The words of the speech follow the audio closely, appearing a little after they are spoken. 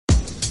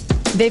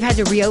They've had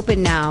to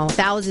reopen now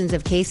thousands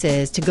of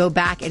cases to go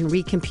back and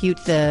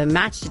recompute the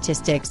match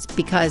statistics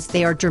because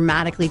they are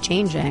dramatically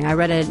changing. I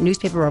read a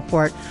newspaper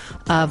report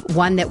of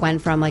one that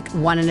went from like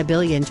 1 in a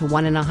billion to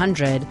 1 in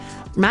 100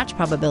 match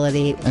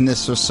probability. And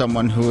this was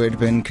someone who had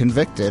been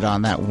convicted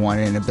on that 1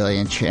 in a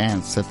billion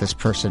chance that this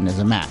person is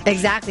a match.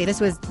 Exactly. This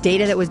was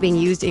data that was being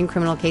used in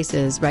criminal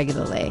cases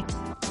regularly.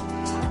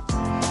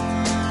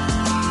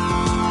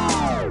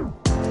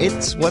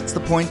 It's What's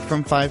the Point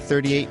from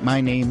 538.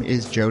 My name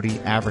is Jody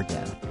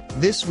Avirgan.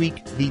 This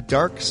week, the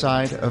dark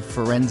side of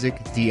forensic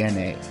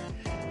DNA.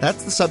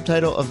 That's the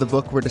subtitle of the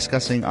book we're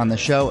discussing on the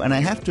show, and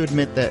I have to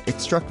admit that it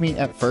struck me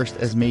at first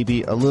as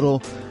maybe a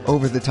little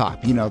over the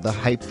top. You know, the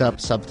hyped up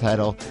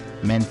subtitle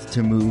meant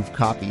to move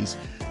copies.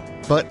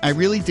 But I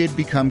really did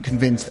become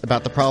convinced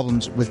about the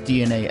problems with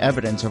DNA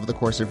evidence over the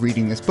course of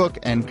reading this book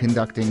and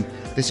conducting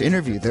this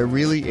interview. There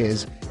really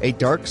is a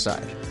dark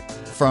side.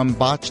 From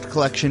botched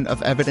collection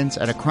of evidence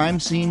at a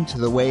crime scene to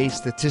the way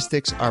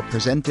statistics are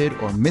presented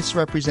or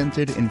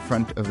misrepresented in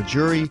front of a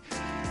jury,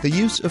 the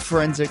use of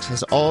forensics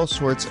has all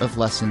sorts of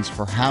lessons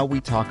for how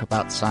we talk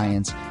about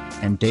science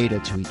and data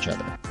to each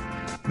other.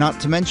 Not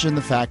to mention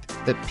the fact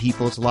that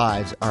people's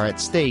lives are at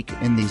stake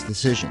in these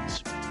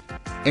decisions.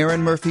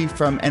 Erin Murphy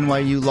from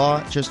NYU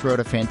Law just wrote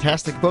a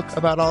fantastic book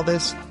about all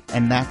this,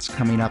 and that's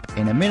coming up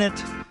in a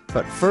minute.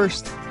 But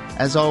first,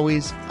 as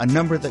always, a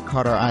number that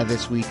caught our eye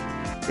this week.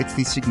 It's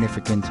the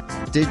significant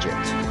digit.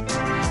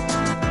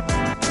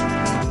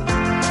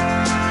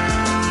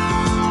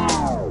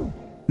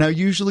 Now,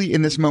 usually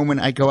in this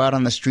moment, I go out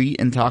on the street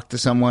and talk to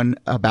someone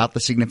about the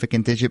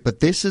significant digit,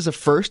 but this is a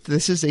first.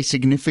 This is a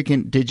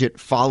significant digit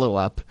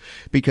follow-up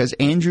because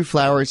Andrew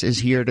Flowers is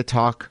here to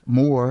talk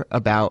more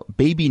about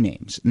baby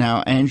names.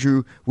 Now,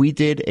 Andrew, we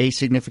did a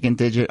significant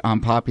digit on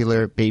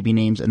popular baby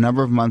names a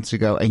number of months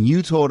ago, and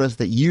you told us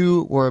that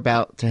you were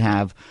about to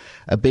have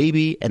a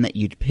baby and that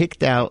you'd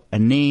picked out a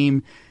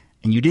name,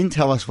 and you didn't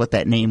tell us what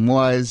that name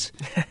was,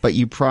 but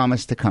you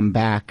promised to come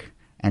back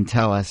and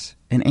tell us.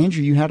 And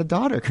Andrew, you had a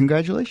daughter.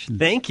 Congratulations.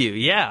 Thank you.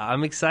 Yeah,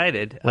 I'm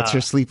excited. What's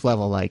your sleep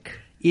level like?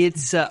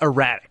 It's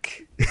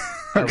erratic,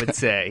 I would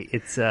say.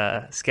 It's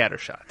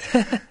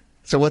scattershot.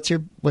 So what's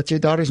your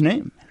daughter's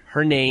name?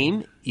 Her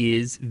name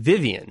is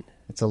Vivian.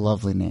 It's a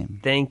lovely name.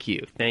 Thank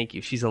you. Thank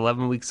you. She's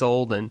 11 weeks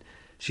old, and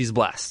she's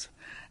blessed.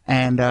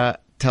 And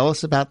tell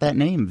us about that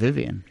name,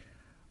 Vivian.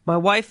 My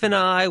wife and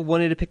I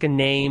wanted to pick a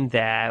name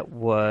that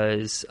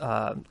was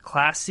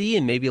classy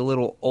and maybe a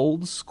little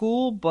old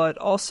school, but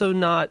also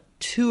not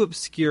too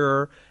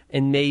obscure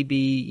and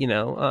maybe,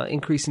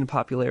 increase in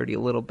popularity a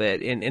little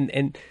bit.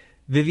 And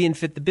Vivian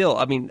fit the bill.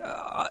 I mean,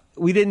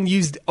 we didn't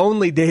use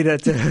only data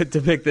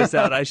to pick this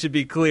out. I should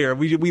be clear.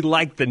 We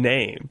liked the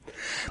name.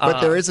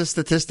 But there is a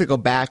statistical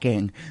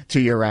backing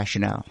to your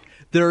rationale.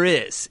 There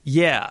is,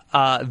 yeah.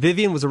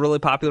 Vivian was a really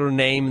popular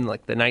name in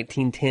like the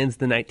 1910s,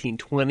 the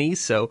 1920s.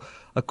 So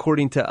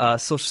according to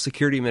Social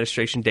Security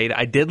Administration data,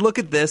 I did look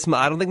at this.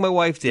 I don't think my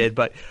wife did,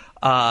 but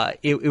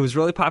it was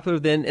really popular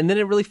then, and then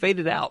it really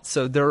faded out.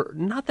 So there are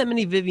not that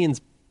many Vivians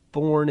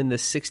born in the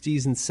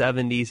 60s and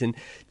 70s, and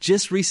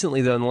just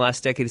recently, though, in the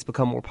last decade, it's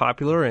become more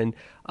popular. And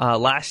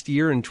last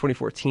year, in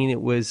 2014,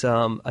 it was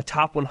a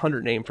top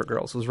 100 name for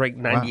girls. It was ranked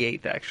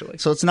 98th, actually.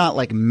 So it's not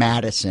like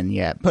Madison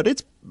yet, but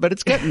it's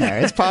getting there.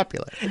 It's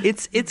popular.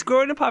 It's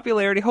growing in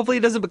popularity. Hopefully,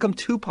 it doesn't become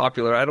too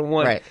popular. I don't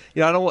want, right.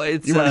 I don't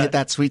want. You want to hit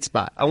that sweet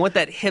spot. I want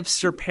that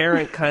hipster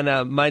parent kind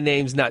of my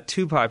name's not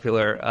too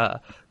popular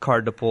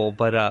card to pull,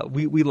 but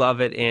we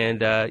love it, and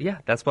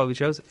that's why we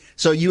chose it.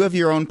 So you have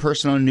your own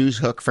personal news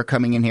hook for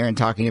coming in here and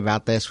talking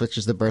about this, which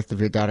is the birth of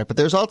your daughter. But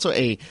there's also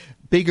a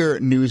bigger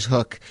news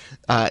hook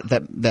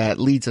that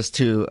leads us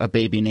to a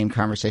baby name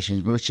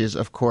conversation, which is,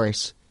 of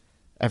course,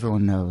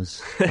 everyone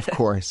knows, of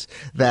course,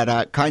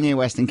 that Kanye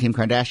West and Kim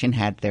Kardashian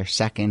had their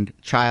second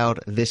child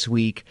this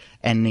week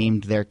and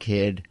named their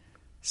kid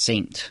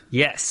Saint.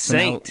 Yes, so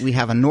Saint. We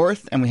have a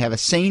North and we have a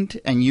Saint,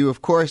 and you,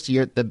 of course,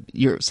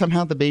 you're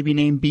somehow the baby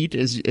name beat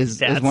is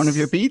one of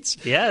your beats.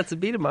 Yeah, it's a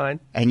beat of mine.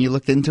 And you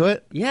looked into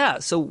it? Yeah,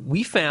 so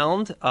we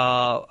found,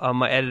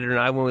 my editor and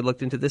I, when we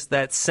looked into this,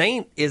 that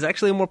Saint is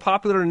actually a more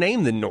popular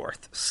name than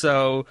North.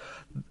 So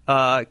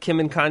Kim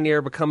and Kanye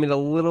are becoming a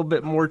little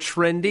bit more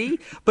trendy,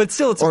 but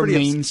still it's pretty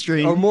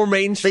mainstream. Or more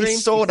mainstream. They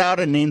sold out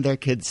and named their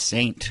kid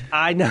Saint.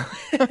 I know.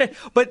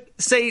 But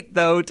Saint,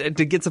 though,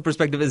 to get some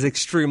perspective, is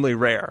extremely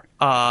rare.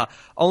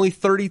 Only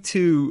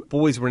 32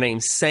 boys were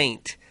named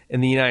Saint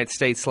in the United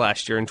States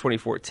last year in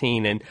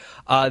 2014,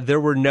 and there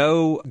were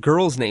no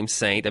girls named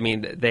Saint. I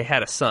mean, they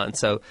had a son,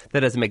 so that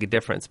doesn't make a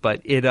difference.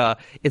 But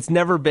it's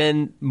never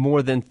been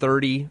more than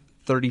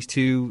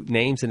 32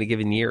 names in a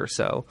given year.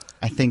 So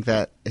I think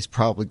that is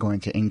probably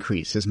going to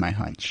increase, is my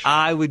hunch.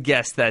 I would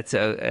guess that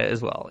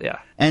as well, yeah.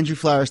 Andrew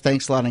Flowers,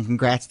 thanks a lot, and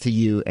congrats to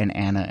you and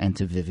Anna and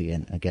to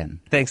Vivian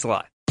again. Thanks a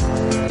lot.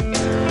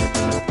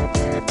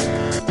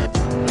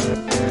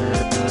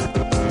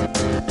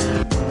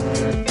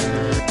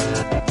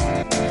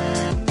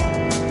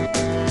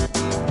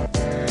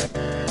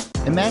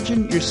 Imagine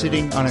Imagine you're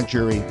sitting on a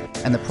jury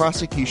and the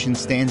prosecution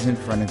stands in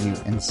front of you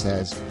and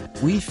says,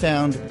 "We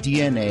found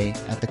DNA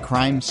at the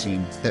crime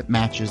scene that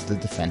matches the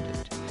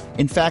defendant."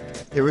 In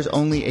fact, there is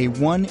only a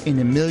 1 in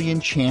a million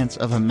chance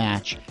of a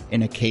match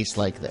in a case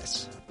like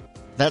this.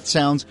 That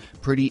sounds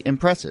pretty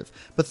impressive,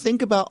 but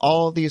think about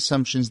all the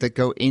assumptions that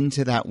go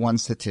into that one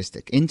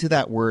statistic, into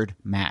that word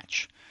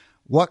match.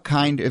 What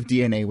kind of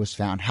DNA was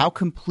found? How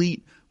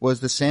complete was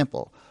the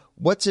sample?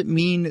 What's it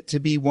mean to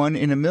be 1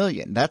 in a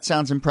million? That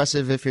sounds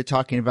impressive if you're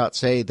talking about,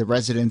 say, the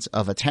residents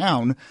of a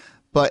town,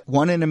 but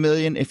 1 in a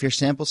million if your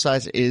sample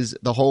size is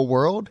the whole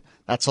world,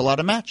 that's a lot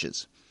of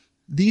matches.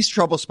 These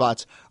trouble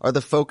spots are the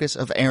focus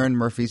of Erin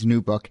Murphy's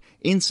new book,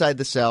 Inside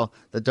the Cell,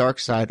 The Dark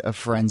Side of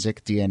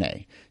Forensic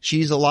DNA.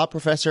 She's a law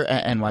professor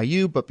at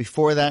NYU, but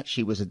before that,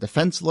 she was a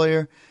defense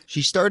lawyer.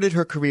 She started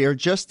her career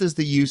just as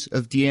the use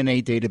of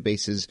DNA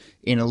databases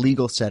in a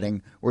legal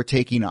setting were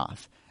taking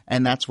off.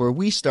 And that's where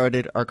we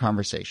started our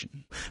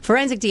conversation.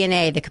 Forensic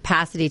DNA, the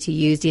capacity to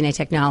use DNA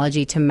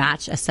technology to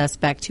match a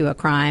suspect to a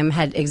crime,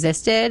 had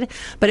existed,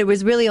 but it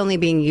was really only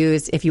being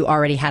used if you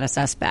already had a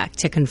suspect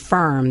to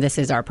confirm this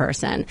is our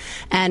person.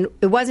 And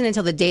it wasn't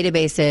until the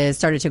databases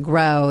started to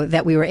grow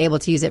that we were able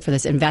to use it for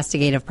this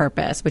investigative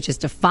purpose, which is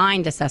to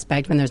find a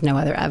suspect when there's no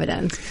other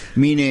evidence.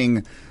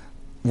 Meaning,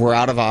 we're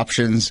out of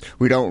options.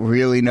 We don't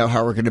really know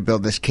how we're going to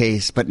build this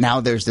case, but now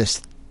there's this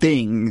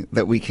thing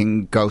that we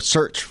can go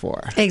search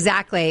for.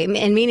 Exactly.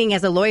 And meaning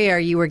as a lawyer,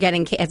 you were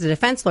getting, as a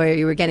defense lawyer,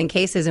 you were getting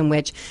cases in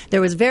which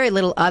there was very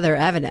little other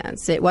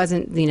evidence. It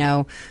wasn't,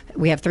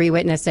 we have 3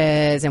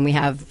 witnesses and we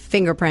have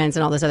fingerprints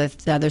and all this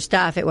other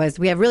stuff. It was,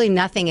 we have really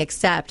nothing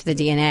except the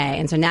DNA.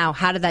 And so now,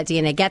 how did that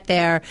DNA get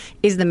there?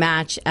 Is the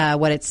match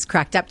what it's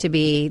cracked up to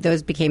be?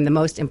 Those became the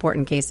most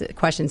important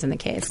questions in the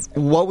case.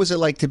 What was it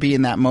like to be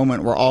in that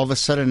moment where all of a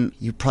sudden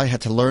you probably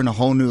had to learn a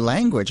whole new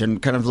language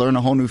and kind of learn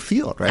a whole new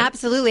field, right?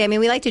 Absolutely. I mean,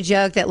 we like to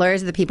joke that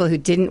lawyers are the people who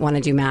didn't want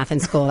to do math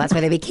in school. That's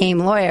why they became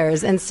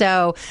lawyers. And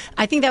so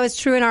I think that was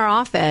true in our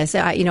office.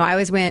 I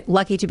always went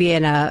lucky to be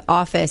in an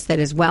office that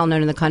is well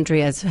known in the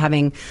country as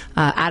having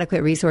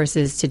adequate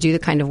resources to do the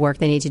kind of work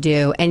they need to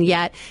do. And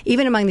yet,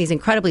 even among these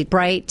incredibly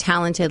bright,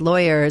 talented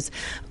lawyers,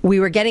 we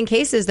were getting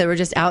cases that were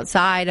just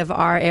outside of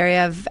our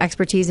area of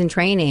expertise and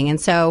training. And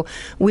so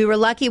we were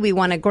lucky. We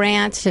won a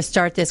grant to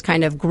start this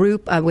kind of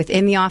group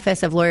within the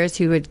office of lawyers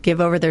who would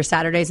give over their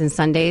Saturdays and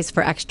Sundays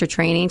for extra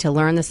training to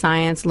learn the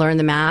science, learn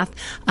the math.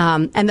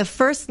 And the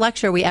first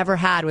lecture we ever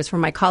had was from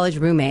my college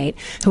roommate,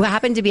 who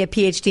happened to be a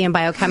PhD in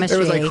biochemistry. It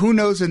was like, who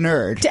knows a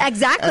nerd?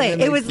 Exactly.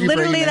 It was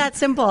literally that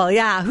simple.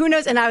 Yeah. Who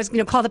knows? And I was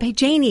call them, "Hey,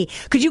 Janie,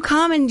 could you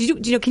come and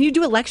can you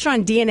do a lecture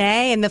on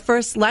DNA?" And the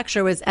first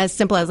lecture was as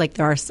simple as like,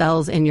 there are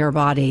cells in your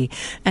body.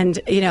 And,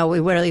 we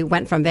really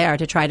went from there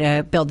to try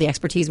to build the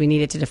expertise we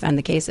needed to defend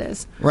the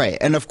cases. Right.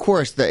 And of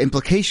course, the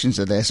implications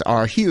of this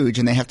are huge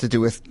and they have to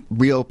do with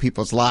real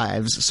people's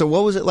lives. So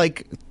what was it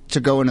like to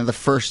go into the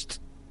first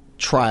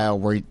trial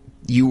where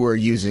you were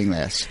using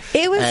this?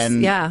 It was,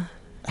 yeah.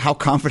 How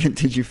confident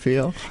did you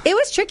feel? It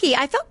was tricky.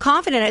 I felt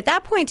confident. At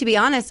that point, to be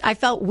honest, I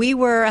felt we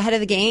were ahead of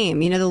the game.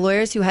 The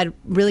lawyers who had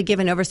really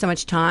given over so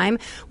much time,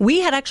 we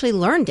had actually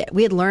learned it.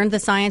 We had learned the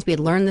science. We had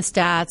learned the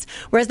stats,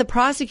 whereas the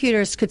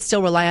prosecutors could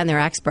still rely on their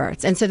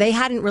experts. And so they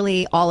hadn't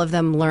really, all of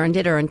them, learned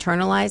it or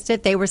internalized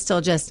it. They were still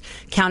just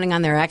counting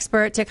on their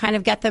expert to kind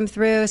of get them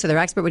through. So their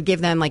expert would give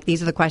them, like, these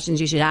are the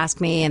questions you should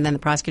ask me. And then the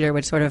prosecutor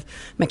would sort of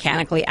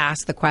mechanically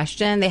ask the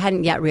question. They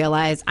hadn't yet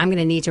realized, I'm going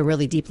to need to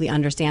really deeply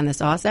understand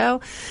this also.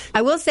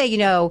 I will say,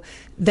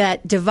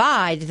 that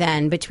divide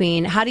then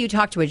between how do you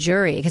talk to a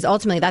jury, because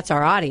ultimately that's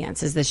our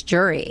audience, is this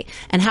jury,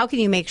 and how can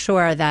you make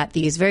sure that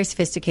these very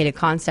sophisticated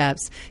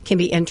concepts can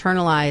be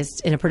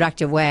internalized in a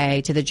productive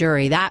way to the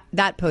jury.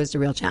 That posed a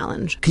real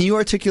challenge. Can you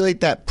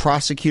articulate that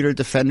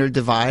prosecutor-defender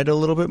divide a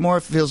little bit more?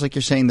 It feels like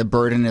you're saying the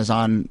burden is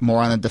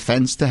more on the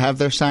defense to have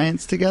their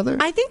science together.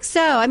 I think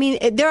so. I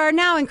mean, there are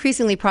now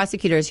increasingly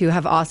prosecutors who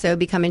have also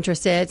become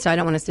interested, so I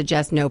don't want to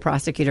suggest no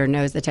prosecutor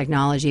knows the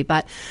technology,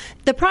 but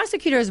the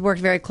prosecutors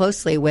worked very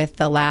closely with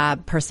the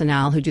lab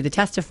personnel who do the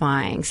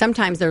testifying.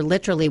 Sometimes they're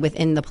literally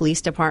within the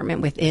police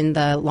department, within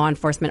the law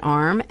enforcement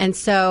arm. And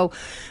so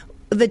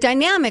the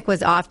dynamic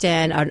was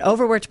often an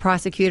overworked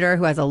prosecutor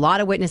who has a lot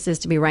of witnesses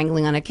to be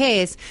wrangling on a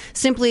case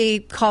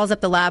simply calls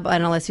up the lab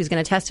analyst who's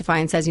going to testify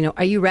and says,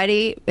 are you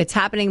ready? It's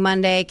happening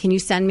Monday. Can you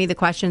send me the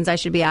questions I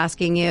should be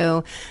asking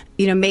you?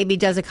 Maybe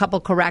does a couple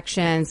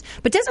corrections,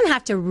 but doesn't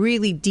have to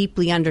really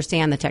deeply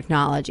understand the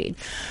technology.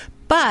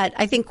 But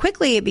I think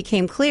quickly it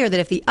became clear that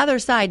if the other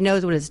side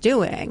knows what it's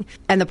doing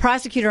and the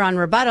prosecutor on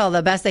rebuttal,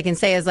 the best they can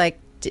say is like,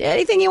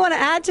 anything you want to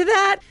add to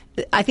that?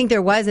 I think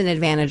there was an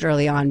advantage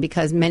early on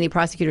because many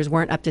prosecutors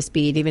weren't up to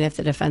speed, even if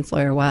the defense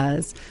lawyer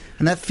was.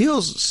 And that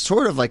feels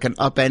sort of like an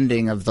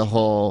upending of the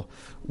whole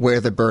where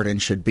the burden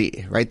should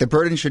be, right? The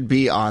burden should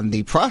be on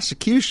the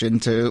prosecution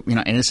to,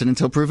 innocent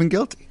until proven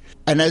guilty.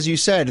 And as you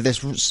said,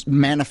 this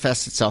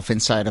manifests itself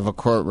inside of a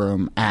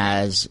courtroom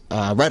as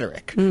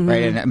rhetoric,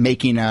 right? And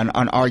making an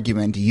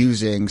argument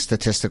using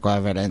statistical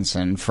evidence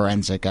and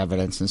forensic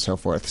evidence and so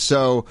forth.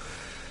 So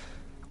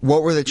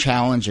What were the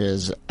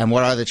challenges, and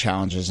what are the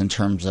challenges in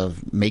terms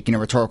of making a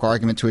rhetorical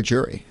argument to a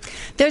jury?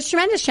 There's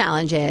tremendous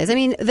challenges. I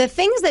mean, the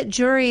things that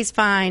juries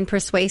find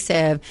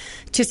persuasive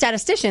to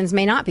statisticians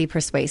may not be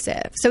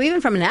persuasive. So even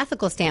from an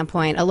ethical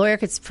standpoint, a lawyer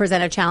could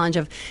present a challenge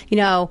of,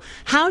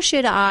 how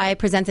should I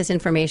present this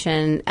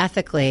information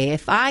ethically?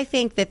 If I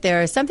think that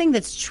there is something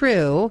that's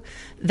true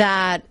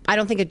that I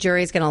don't think a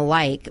jury is going to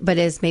like, but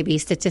is maybe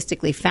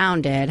statistically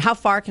founded, how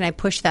far can I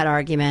push that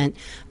argument?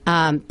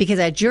 Because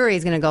a jury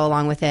is going to go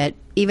along with it,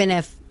 even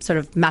if sort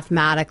of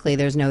mathematically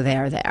there's no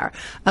there.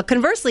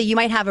 Conversely, you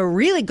might have a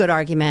really good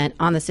argument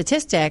on the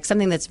statistics,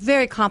 something that's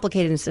very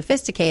complicated and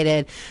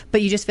sophisticated,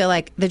 but you just feel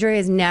like the jury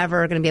is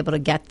never going to be able to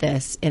get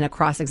this in a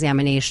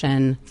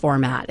cross-examination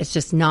format. It's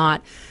just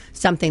not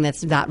something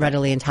that's that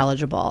readily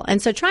intelligible.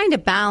 And so trying to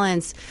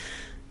balance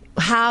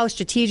how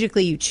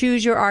strategically you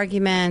choose your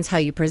arguments, how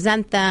you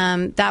present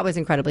them, that was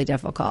incredibly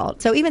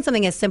difficult. So even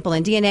something as simple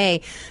in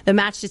DNA, the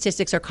match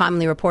statistics are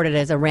commonly reported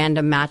as a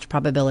random match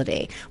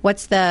probability.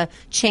 What's the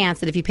chance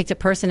that if you picked a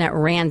person at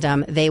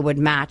random, they would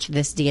match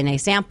this DNA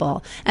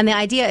sample? And the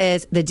idea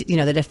is the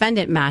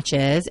defendant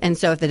matches. And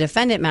so if the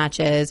defendant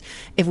matches,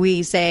 if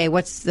we say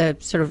what's the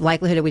sort of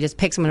likelihood if we just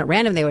pick someone at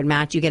random they would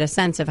match, you get a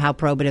sense of how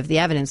probative the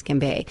evidence can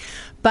be.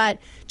 But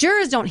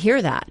jurors don't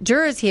hear that.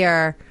 Jurors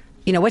hear,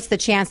 what's the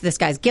chance this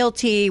guy's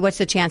guilty? What's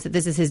the chance that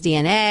this is his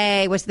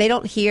DNA? They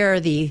don't hear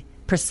the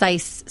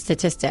precise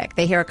statistic.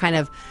 They hear a kind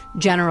of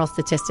general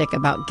statistic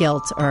about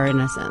guilt or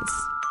innocence.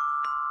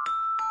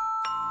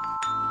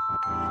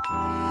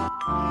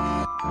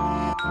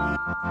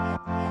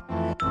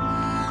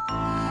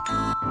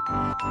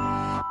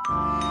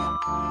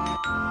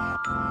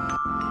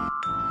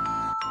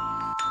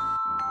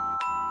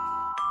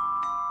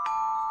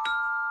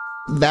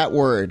 That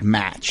word,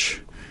 match,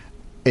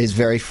 is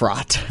very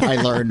fraught,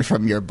 I learned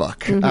from your book.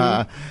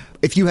 Mm-hmm.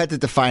 If you had to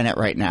define it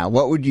right now,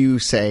 what would you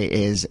say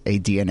is a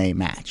DNA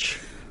match?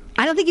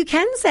 I don't think you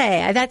can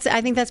say. I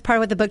think that's part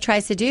of what the book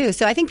tries to do.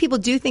 So I think people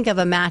do think of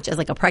a match as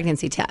like a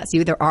pregnancy test. You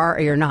either are or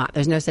you're not.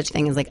 There's no such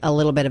thing as like a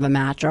little bit of a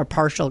match or a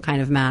partial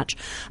kind of match.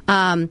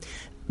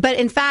 But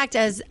in fact,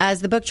 as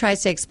the book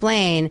tries to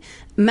explain,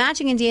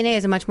 matching in DNA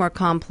is a much more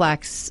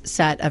complex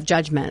set of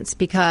judgments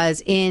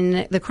because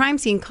in the crime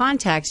scene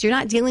context, you're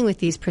not dealing with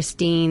these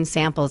pristine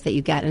samples that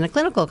you get in a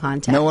clinical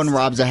context. No one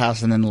robs a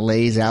house and then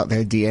lays out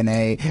their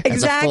DNA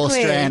as a full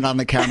strand on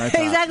the countertop.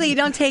 Exactly. You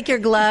don't take your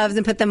gloves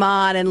and put them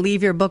on and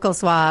leave your buccal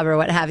swab or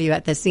what have you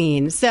at the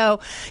scene. So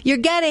you're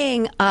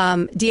getting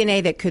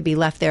DNA that could be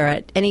left there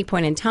at any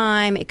point in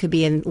time. It could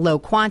be in low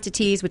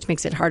quantities, which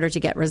makes it harder to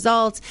get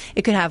results.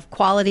 It could have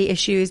quality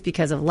issues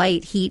because of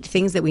light, heat,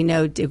 things that we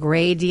know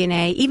degrade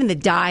DNA. Even the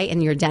dye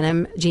in your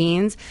denim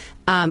jeans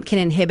can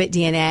inhibit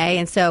DNA.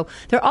 And so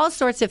there are all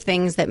sorts of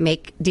things that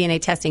make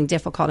DNA testing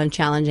difficult and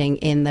challenging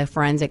in the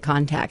forensic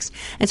context.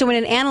 And so when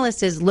an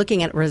analyst is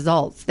looking at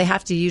results, they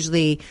have to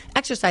usually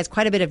exercise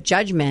quite a bit of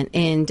judgment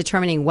in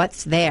determining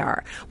what's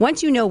there.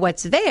 Once you know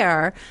what's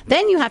there,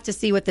 then you have to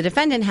see what the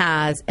defendant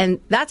has. And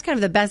that's kind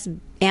of the best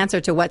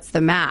answer to what's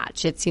the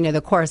match. It's,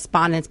 the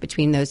correspondence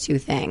between those two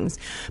things.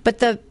 But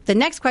the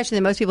next question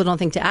that most people don't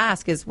think to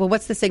ask is, well,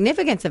 what's the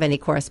significance of any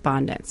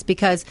correspondence?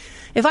 Because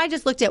if I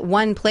just looked at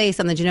one place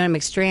on the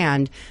genomic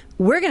strand,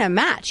 we're going to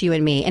match, you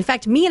and me. In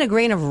fact, me and a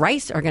grain of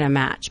rice are going to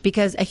match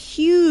because a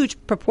huge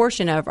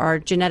proportion of our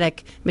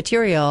genetic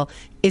material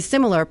is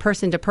similar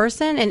person to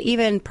person and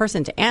even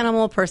person to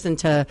animal, person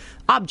to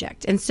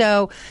object. And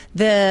so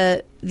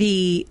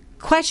the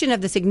question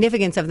of the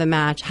significance of the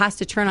match has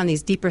to turn on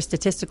these deeper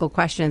statistical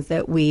questions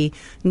that we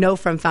know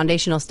from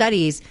foundational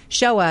studies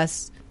show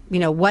us,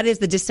 what is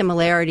the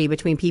dissimilarity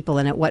between people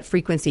and at what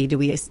frequency do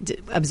we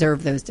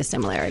observe those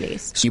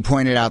dissimilarities? So you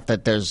pointed out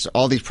that there's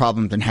all these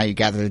problems in how you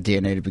gather the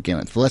DNA to begin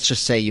with. Well, let's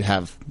just say you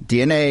have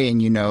DNA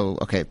and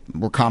okay,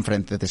 we're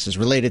confident that this is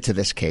related to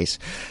this case.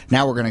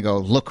 Now we're going to go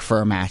look for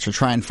a match or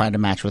try and find a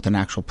match with an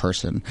actual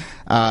person.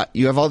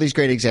 You have all these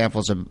great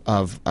examples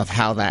of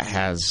how that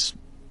has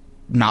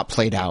not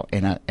played out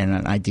in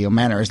an ideal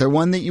manner. Is there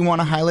one that you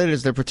want to highlight?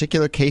 Is there a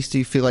particular case do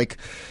you feel like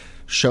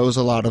shows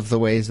a lot of the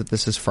ways that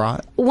this is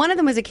fraught? One of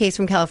them was a case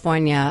from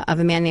California of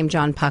a man named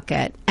John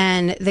Puckett.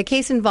 And the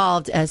case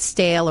involved a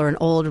stale or an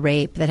old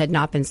rape that had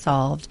not been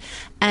solved.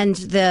 And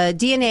the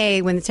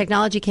DNA, when the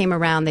technology came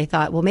around, they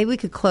thought, well, maybe we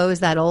could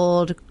close that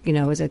old,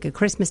 it was like a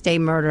Christmas Day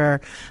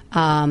murder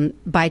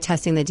by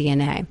testing the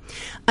DNA.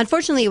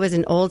 Unfortunately, it was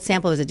an old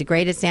sample. It was a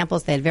degraded sample,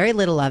 so they had very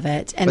little of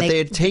it. And they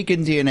had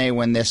taken DNA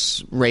when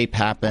this rape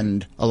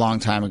happened a long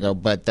time ago,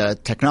 but the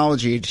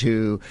technology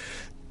to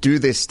do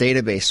this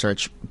database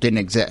search didn't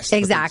exist.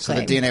 Exactly.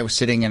 So the DNA was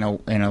sitting in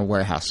a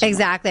warehouse somewhere.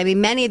 Exactly. I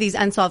mean, many of these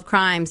unsolved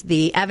crimes,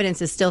 the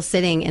evidence is still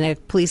sitting in a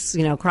police,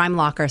 crime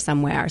locker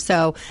somewhere.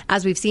 So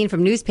as we've seen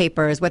from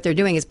newspapers, what they're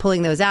doing is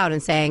pulling those out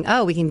and saying,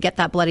 oh, we can get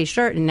that bloody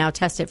shirt and now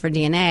test it for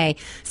DNA.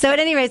 So at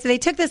any rate, so they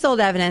took this old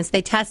evidence,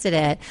 they tested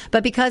it,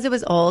 but because it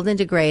was old and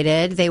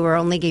degraded, they were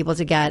only able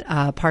to get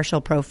a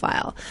partial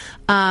profile.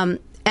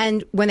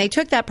 And when they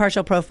took that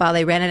partial profile,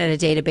 they ran it at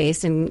a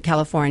database in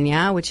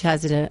California, which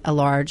has a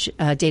large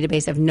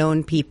database of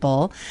known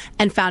people,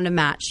 and found a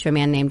match to a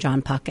man named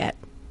John Puckett.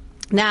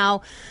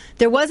 Now,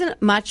 there wasn't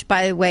much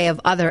by way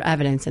of other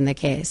evidence in the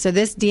case. So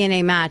this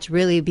DNA match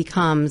really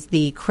becomes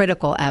the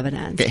critical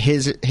evidence.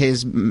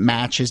 His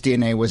match, his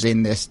DNA was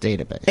in this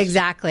database.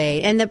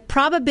 Exactly. And the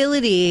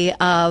probability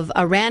of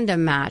a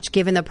random match,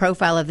 given the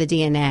profile of the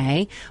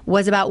DNA,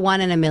 was about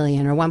 1 in a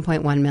million or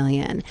 1.1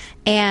 million.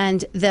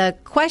 And the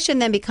question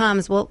then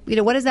becomes, well,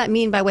 what does that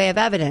mean by way of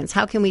evidence?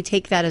 How can we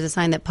take that as a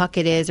sign that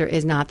Puckett is or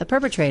is not the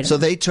perpetrator? So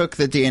they took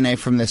the DNA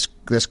from this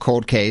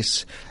cold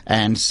case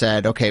and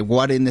said, okay,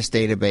 what in this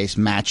database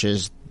matches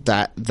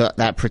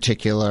that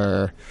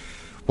particular,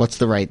 what's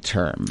the right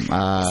term?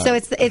 So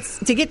it's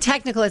to get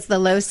technical, it's the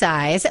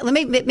loci.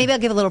 Maybe I'll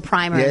give a little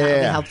primer and that'll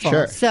be helpful.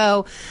 Sure.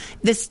 So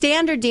the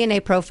standard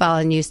DNA profile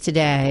in use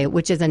today,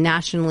 which is a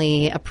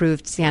nationally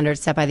approved standard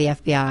set by the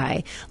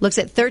FBI, looks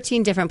at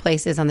 13 different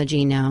places on the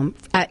genome.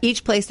 At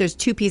each place there's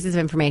 2 pieces of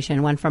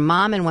information, one from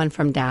mom and one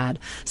from dad.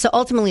 So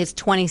ultimately it's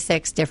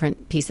 26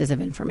 different pieces of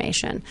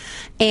information.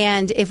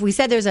 And if we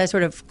said there's a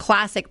sort of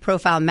classic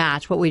profile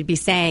match, what we'd be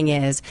saying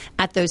is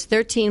at those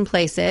 13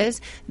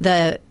 places,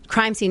 the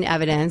crime scene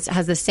evidence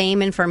has the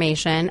same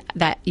information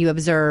that you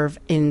observe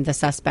in the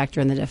suspect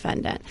or in the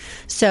defendant.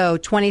 So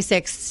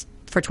 26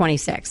 for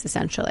 26,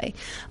 essentially.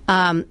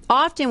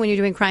 Often when you're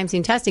doing crime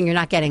scene testing, you're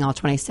not getting all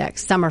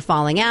 26. Some are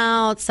falling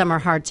out, some are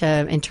hard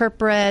to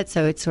interpret,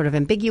 so it's sort of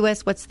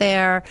ambiguous what's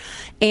there.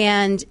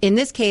 And in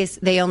this case,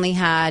 they only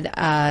had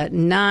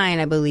 9,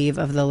 I believe,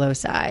 of the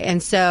loci.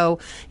 And so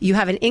you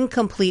have an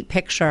incomplete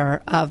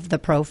picture of the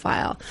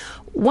profile.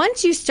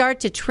 Once you start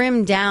to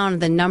trim down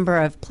the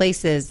number of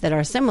places that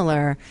are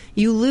similar,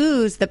 you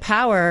lose the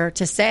power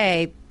to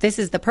say this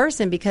is the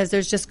person because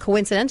there's just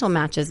coincidental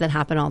matches that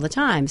happen all the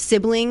time.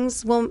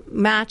 Siblings will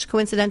match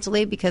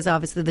coincidentally because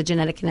obviously the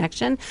genetic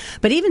connection,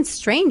 but even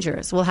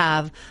strangers will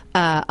have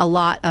a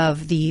lot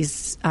of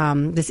these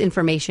this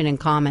information in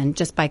common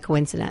just by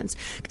coincidence.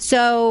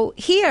 So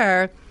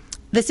here,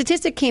 the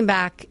statistic came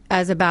back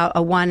as about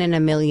a 1 in a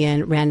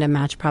million random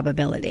match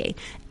probability.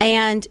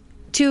 And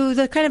to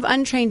the kind of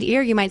untrained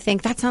ear, you might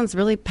think, that sounds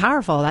really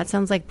powerful. That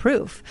sounds like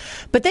proof.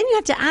 But then you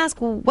have to ask,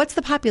 well, what's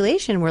the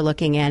population we're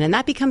looking in? And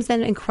that becomes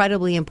then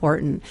incredibly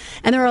important.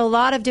 And there are a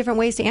lot of different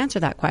ways to answer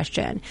that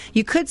question.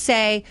 You could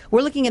say,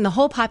 we're looking in the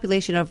whole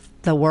population of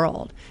the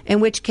world, in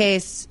which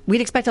case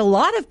we'd expect a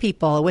lot of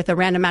people with a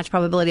random match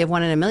probability of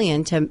 1 in a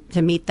million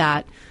to meet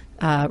that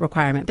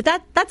requirement. But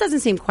that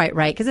doesn't seem quite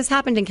right because this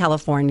happened in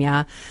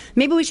California.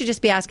 Maybe we should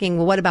just be asking,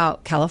 well, what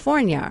about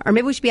California? Or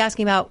maybe we should be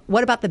asking about,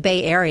 what about the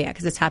Bay Area?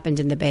 Because this happened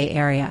in the Bay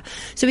Area.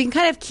 So we can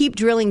kind of keep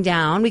drilling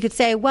down. We could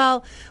say,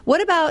 well, what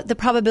about the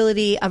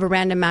probability of a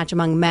random match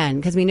among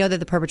men? Because we know that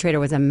the perpetrator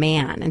was a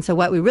man. And so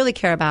what we really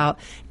care about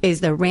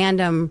is the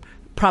random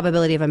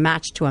probability of a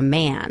match to a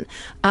man.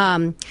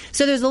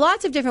 So there's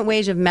lots of different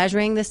ways of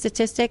measuring the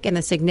statistic and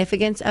the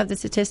significance of the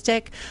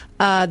statistic.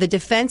 The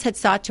defense had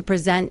sought to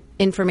present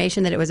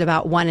information that it was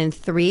about 1 in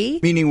 3.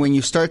 Meaning when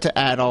you start to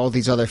add all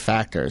these other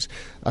factors,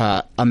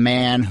 a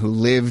man who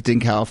lived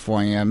in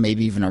California,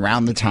 maybe even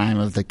around the time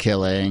of the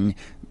killing,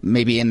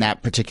 maybe in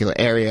that particular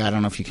area, I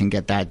don't know if you can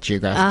get that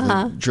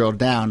geographically drilled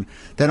down,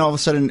 then all of a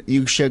sudden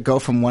you should go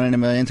from 1 in a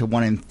million to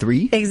 1 in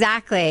 3?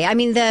 Exactly. I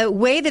mean, the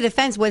way the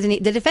defense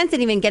wasn't, the defense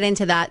didn't even get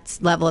into that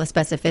level of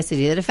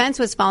specificity. The defense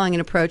was following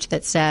an approach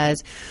that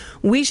says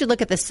we should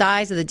look at the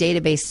size of the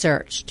database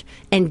searched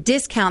and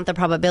discount the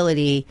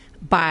probability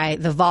by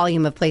the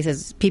volume of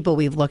people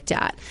we've looked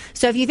at.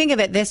 So if you think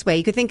of it this way,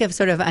 you could think of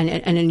sort of an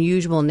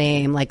unusual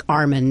name like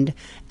Armand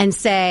and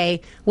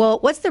say, well,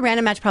 what's the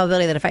random match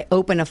probability that if I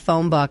open a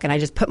phone book and I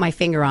just put my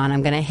finger on,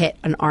 I'm going to hit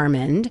an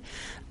Armand?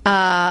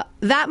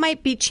 That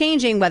might be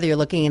changing whether you're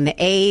looking in the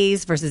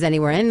A's versus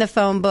anywhere in the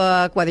phone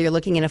book, whether you're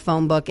looking in a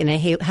phone book in a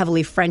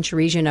heavily French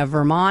region of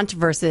Vermont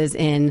versus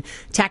in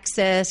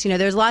Texas.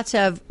 There's lots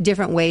of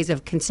different ways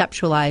of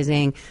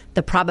conceptualizing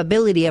the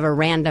probability of a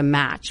random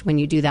match when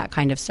you do that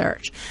kind of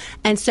search.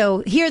 And so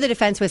here the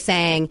defense was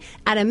saying,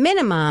 at a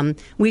minimum,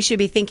 we should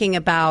be thinking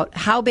about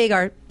how big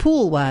our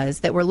pool was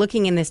that we're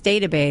looking in this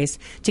database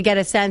to get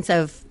a sense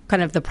of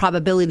kind of the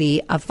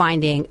probability of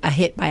finding a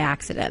hit by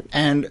accident.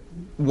 And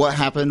what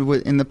happened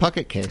in the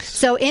Puckett case?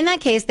 So in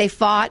that case, they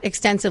fought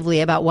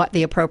extensively about what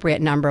the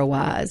appropriate number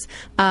was.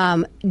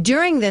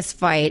 During this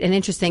fight, an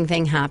interesting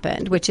thing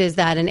happened, which is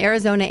that an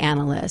Arizona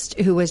analyst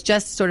who was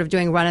just sort of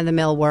doing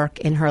run-of-the-mill work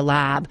in her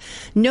lab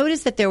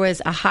noticed that there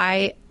was a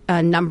high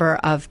number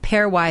of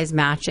pairwise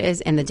matches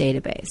in the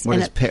database.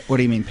 What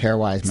do you mean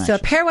pairwise match? So a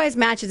pairwise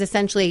match is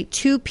essentially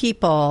 2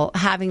 people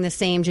having the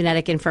same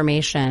genetic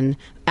information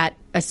at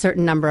a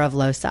certain number of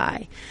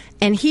loci.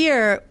 And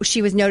here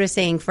she was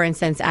noticing, for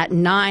instance, at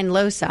 9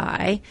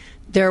 loci,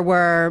 there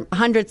were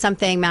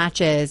 100-something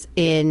matches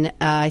in,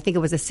 I think it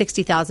was a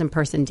 60,000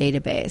 person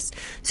database.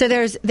 So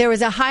there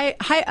was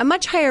a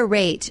much higher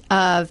rate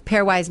of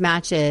pairwise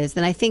matches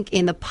than I think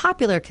in the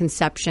popular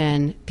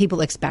conception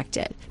people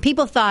expected.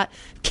 People thought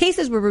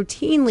cases were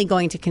routinely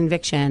going to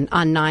conviction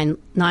on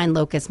nine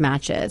locus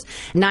matches,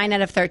 9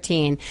 out of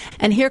 13.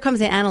 And here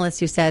comes an analyst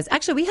who says,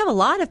 actually, we have a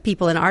lot of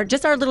people in our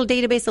little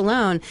database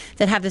alone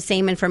that have the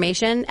same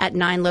information at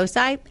 9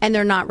 loci, and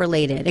they're not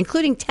related,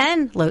 including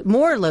 10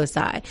 more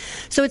loci.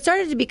 So it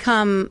started to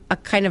become a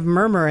kind of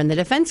murmur in the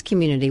defense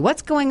community.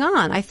 What's going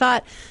on? I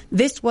thought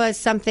this was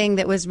something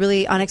that was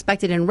really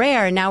unexpected and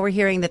rare, and now we're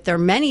hearing that there are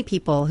many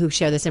people who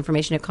share this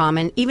information in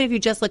common, even if you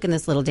just look in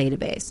this little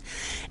database.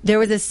 There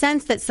was a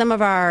sense that some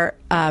of our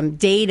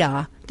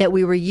data that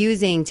we were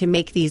using to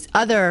make these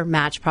other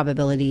match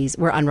probabilities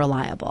were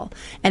unreliable.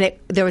 And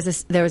there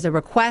was a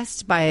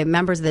request by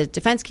members of the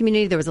defense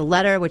community. There was a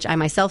letter which I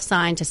myself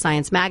signed to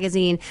Science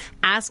Magazine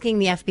asking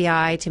the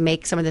FBI to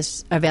make some of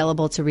this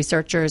available to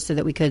researchers so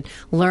that we could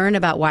learn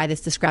about why this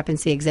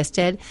discrepancy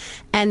existed.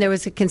 And there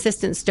was a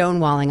consistent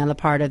stonewalling on the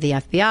part of the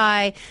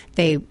FBI.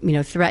 They,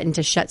 threatened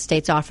to shut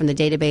states off from the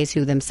database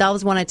who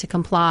themselves wanted to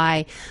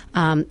comply.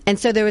 And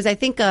so there was, I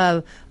think,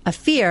 a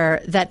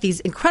fear that these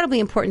incredibly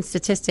important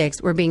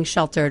statistics were being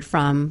sheltered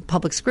from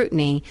public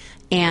scrutiny,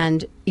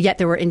 and yet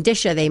there were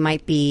indicia they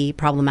might be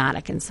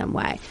problematic in some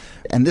way.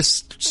 And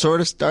this sort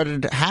of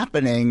started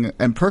happening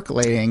and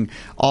percolating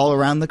all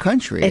around the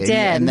country. It did.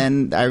 And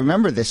then I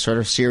remember this sort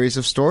of series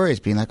of stories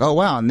being like, oh,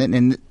 wow.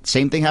 And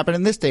same thing happened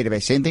in this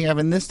database. Same thing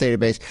happened in this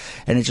database.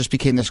 And it just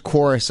became this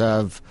chorus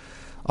of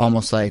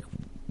almost like,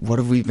 what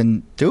have we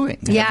been doing?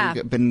 Yeah. Have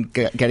we been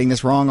getting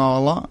this wrong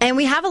all along? And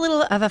we have a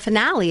little of a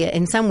finale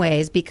in some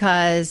ways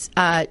because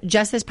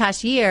just this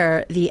past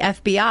year, the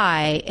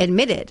FBI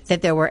admitted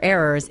that there were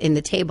errors in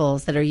the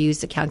tables that are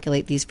used to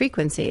calculate these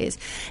frequencies.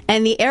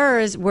 And the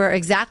errors were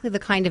exactly the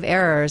kind of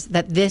errors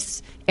that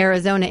this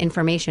Arizona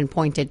information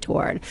pointed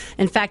toward.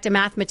 In fact, a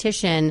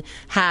mathematician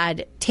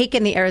had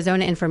taken the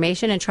Arizona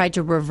information and tried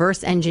to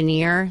reverse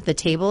engineer the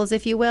tables,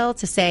 if you will,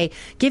 to say,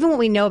 given what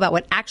we know about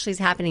what actually is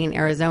happening in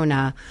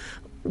Arizona,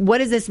 what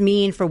does this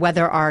mean for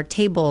whether our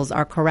tables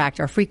are correct,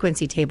 our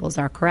frequency tables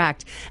are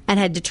correct, and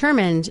had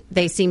determined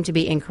they seem to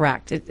be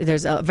incorrect.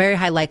 There's a very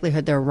high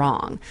likelihood they're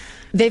wrong.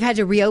 They've had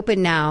to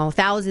reopen now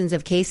thousands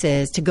of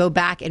cases to go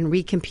back and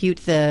recompute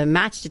the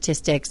match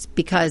statistics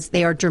because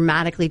they are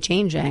dramatically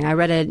changing. I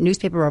read a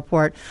newspaper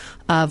report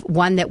of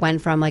one that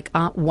went from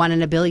 1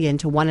 in a billion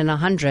to 1 in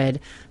 100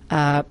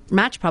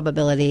 match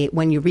probability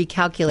when you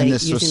recalculate. And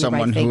this using was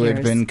someone the right who figures.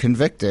 had been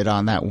convicted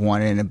on that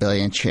 1 in a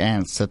billion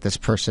chance that this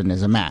person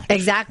is a match.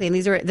 Exactly. And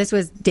this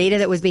was data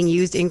that was being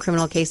used in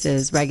criminal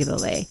cases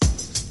regularly.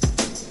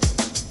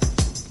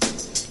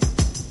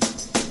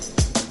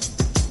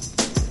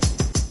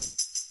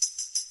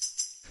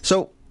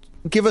 So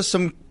give us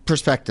some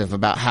perspective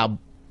about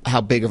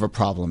how big of a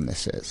problem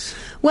this is.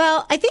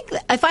 Well, I think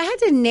if I had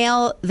to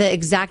nail the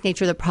exact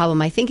nature of the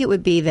problem, I think it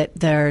would be that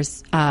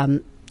there's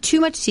too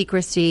much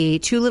secrecy,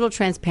 too little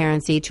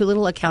transparency, too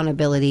little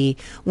accountability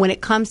when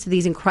it comes to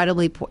these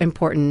incredibly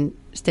important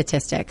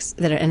statistics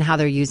and how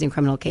they're used in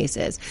criminal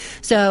cases.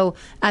 So,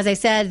 as I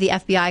said, the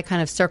FBI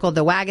kind of circled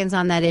the wagons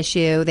on that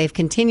issue. They've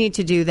continued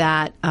to do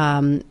that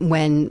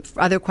when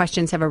other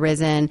questions have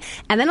arisen.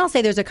 And then I'll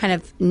say there's a kind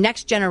of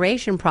next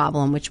generation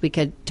problem, which we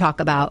could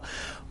talk about,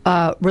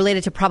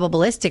 related to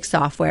probabilistic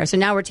software. So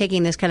now we're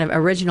taking this kind of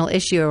original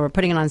issue and we're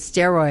putting it on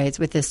steroids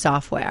with this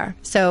software.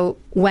 So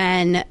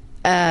when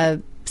a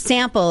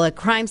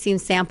crime scene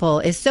sample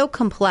is so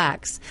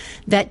complex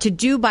that to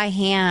do by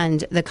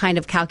hand the kind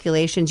of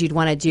calculations you'd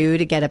want to do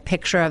to get a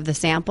picture of the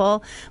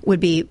sample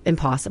would be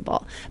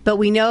impossible. But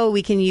we know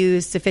we can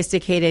use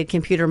sophisticated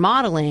computer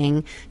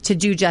modeling to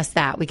do just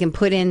that. We can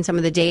put in some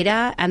of the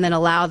data and then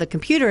allow the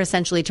computer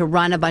essentially to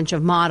run a bunch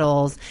of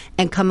models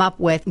and come up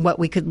with what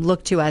we could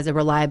look to as a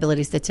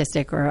reliability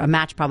statistic or a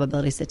match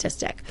probability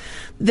statistic.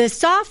 The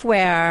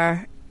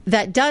software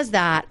that does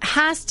that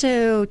has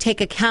to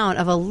take account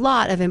of a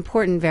lot of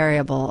important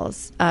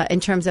variables in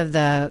terms of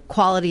the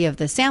quality of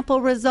the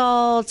sample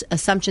result,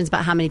 assumptions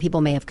about how many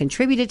people may have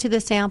contributed to the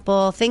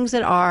sample, things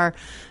that are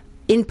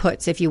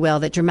inputs, if you will,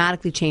 that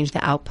dramatically change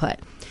the output.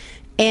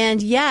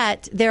 And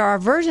yet there are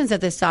versions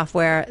of this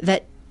software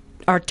that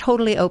are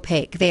totally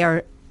opaque. They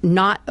are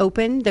not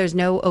open. There's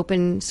no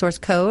open source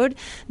code.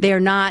 They are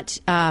not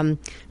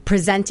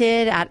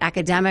presented at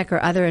academic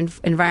or other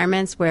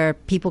environments where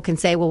people can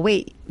say, well,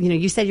 wait,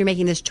 you said you're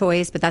making this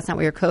choice, but that's not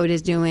what your code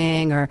is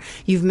doing, or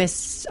you've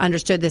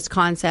misunderstood this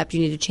concept, you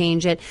need to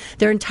change it.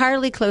 They're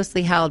entirely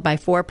closely held by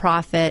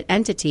for-profit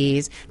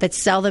entities that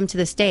sell them to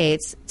the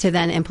states to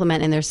then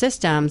implement in their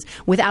systems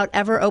without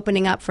ever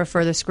opening up for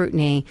further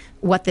scrutiny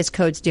what this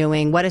code's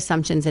doing, what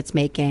assumptions it's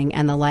making,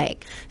 and the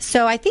like.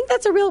 So I think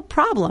that's a real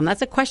problem.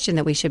 That's a question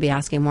that we should be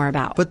asking more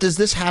about. But does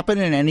this happen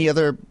in any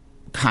other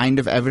kind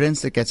of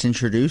evidence that gets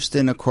introduced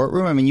in a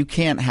courtroom? I mean, you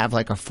can't have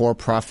like a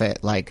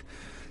for-profit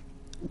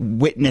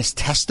witness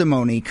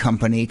testimony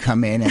company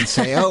come in and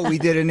say, oh, we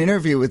did an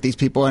interview with these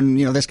people and,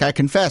 this guy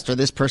confessed, or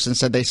this person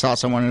said they saw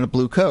someone in a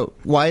blue coat.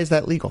 Why is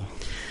that legal?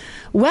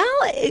 Well,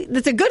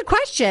 that's a good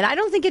question. I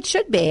don't think it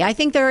should be. I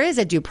think there is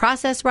a due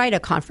process right, a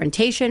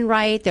confrontation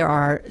right. There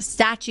are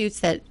statutes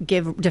that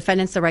give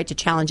defendants the right to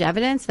challenge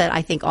evidence that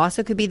I think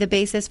also could be the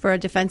basis for a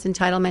defense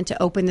entitlement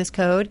to open this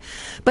code.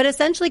 But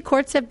essentially,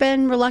 courts have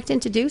been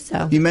reluctant to do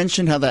so. You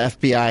mentioned how the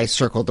FBI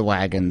circled the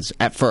wagons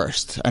at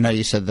first. I know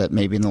you said that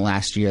maybe in the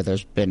last year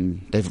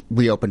they've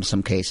reopened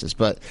some cases,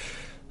 but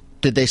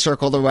did they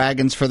circle the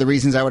wagons for the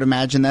reasons I would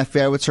imagine the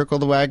FBI would circle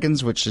the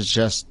wagons, which is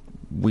just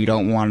we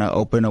don't want to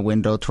open a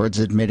window towards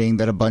admitting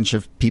that a bunch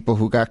of people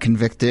who got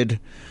convicted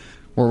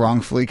were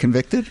wrongfully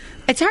convicted?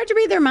 It's hard to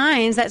read their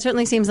minds. That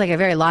certainly seems like a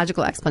very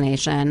logical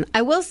explanation.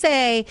 I will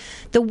say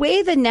the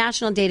way the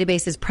national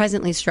database is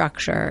presently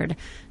structured,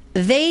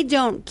 they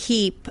don't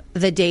keep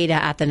the data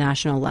at the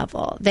national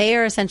level. They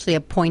are essentially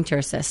a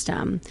pointer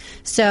system.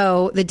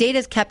 So the data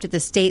is kept at the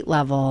state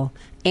level,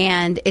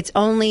 and it's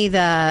only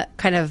the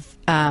kind of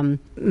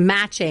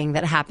matching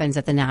that happens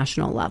at the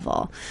national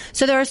level.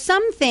 So there are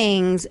some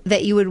things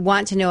that you would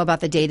want to know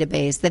about the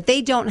database that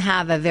they don't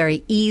have a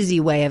very easy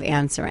way of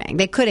answering.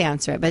 They could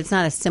answer it, but it's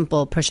not a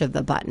simple push of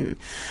the button.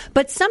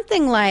 But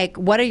something like,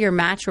 what are your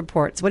match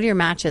reports? What do your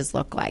matches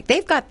look like?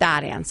 They've got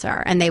that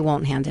answer, and they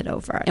won't hand it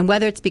over. And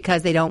whether it's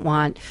because they don't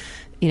want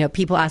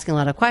people asking a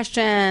lot of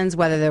questions,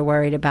 whether they're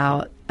worried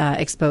about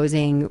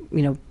exposing,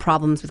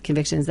 problems with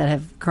convictions that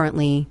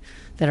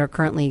are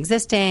currently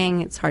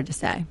existing, it's hard to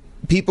say.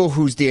 People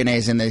whose DNA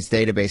is in these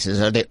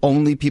databases, are they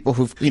only people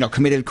who've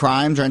committed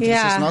crimes or entered the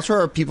system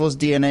elsewhere, or people's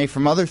DNA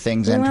from other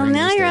things entering these databases?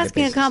 Well, now you're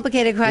asking a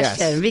complicated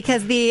question,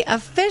 because the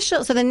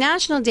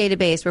national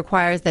database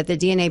requires that the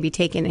DNA be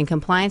taken in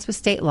compliance with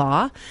state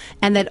law,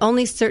 and that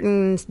only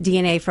certain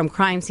DNA from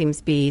crime scenes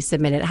be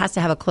submitted. It has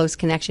to have a close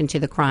connection to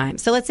the crime.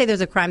 So let's say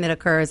there's a crime that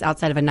occurs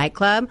outside of a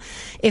nightclub.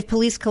 If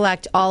police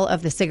collect all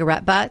of the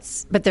cigarette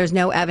butts, but there's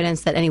no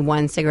evidence that any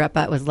one cigarette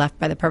butt was left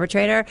by the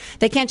perpetrator,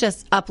 they can't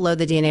just upload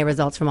the DNA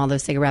results from all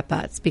those cigarette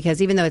butts, because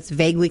even though it's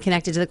vaguely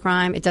connected to the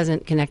crime, it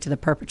doesn't connect to the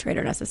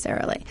perpetrator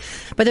necessarily.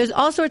 But there's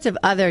all sorts of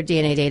other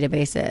DNA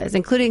databases,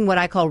 including what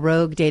I call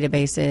rogue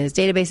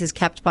databases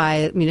kept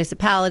by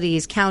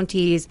municipalities,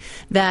 counties,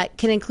 that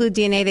can include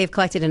DNA they've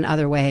collected in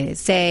other ways.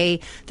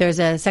 Say there's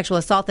a sexual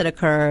assault that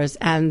occurs,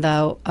 and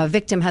a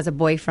victim has a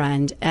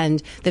boyfriend,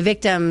 and the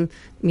victim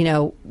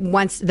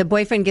once the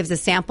boyfriend gives a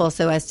sample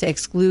so as to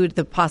exclude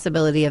the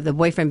possibility of the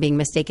boyfriend being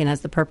mistaken as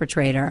the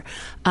perpetrator.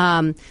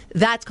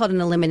 That's called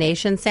an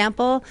elimination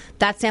sample.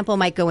 That sample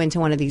might go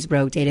into one of these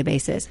rogue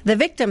databases. The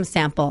victim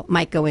sample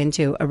might go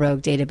into a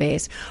rogue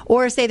database.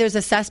 Or say there's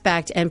a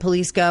suspect and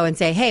police go and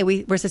say, hey,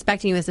 we're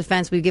suspecting you of this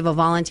offense. We give a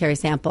voluntary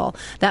sample.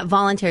 That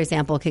voluntary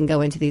sample can go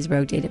into these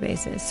rogue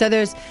databases. So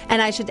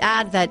and I should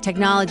add that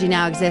technology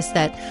now exists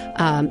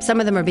that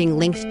some of them are being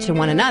linked to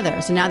one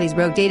another. So now these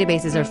rogue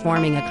databases are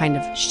forming a kind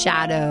of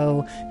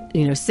shadow,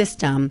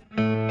 system.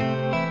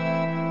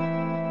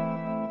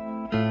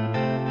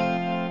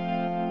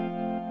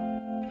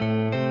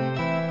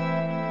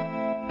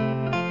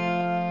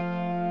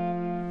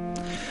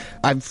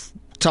 I've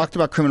talked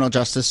about criminal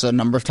justice a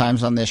number of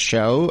times on this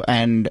show,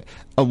 and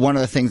one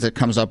of the things that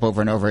comes up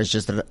over and over is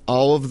just that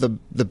all of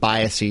the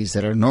biases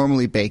that are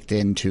normally baked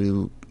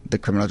into the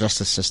criminal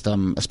justice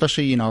system,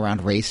 especially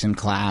around race and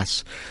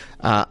class,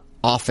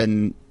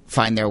 often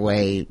find their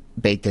way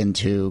baked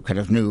into kind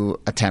of new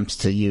attempts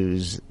to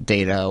use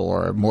data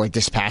or more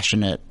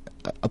dispassionate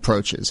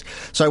approaches.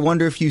 So I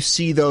wonder if you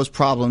see those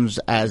problems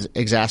as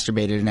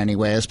exacerbated in any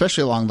way,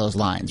 especially along those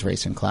lines,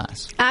 race and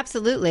class.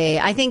 Absolutely.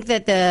 I think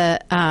that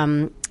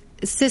the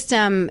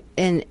system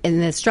in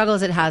the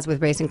struggles it has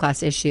with race and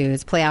class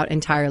issues play out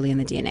entirely in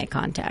the DNA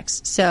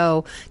context.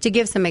 So to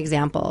give some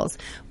examples,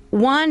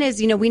 one is,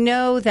 we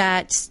know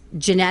that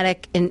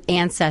genetic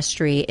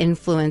ancestry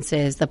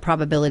influences the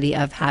probability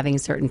of having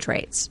certain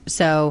traits.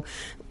 So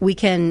we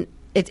can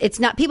it's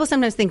not, people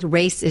sometimes think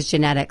race is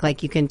genetic,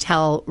 like you can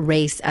tell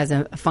race as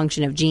a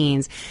function of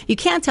genes. You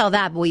can't tell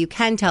that, but what you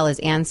can tell is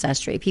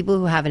ancestry. People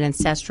who have an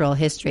ancestral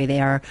history,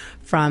 they are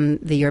from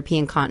the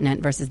European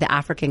continent versus the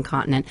African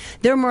continent,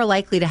 they're more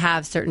likely to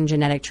have certain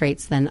genetic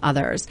traits than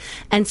others.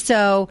 And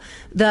so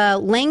the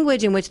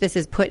language in which this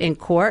is put in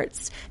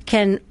courts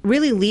can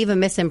really leave a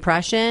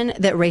misimpression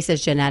that race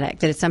is genetic,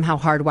 that it's somehow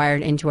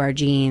hardwired into our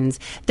genes.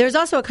 There's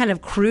also a kind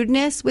of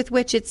crudeness with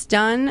which it's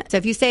done. So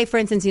if you say, for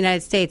instance, the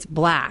United States,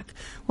 black,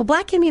 well,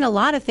 black can mean a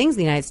lot of things in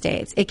the United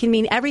States. It can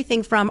mean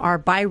everything from our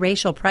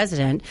biracial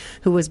president,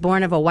 who was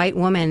born of a white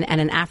woman and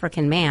an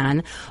African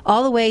man,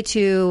 all the way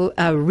to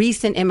a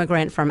recent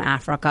immigrant from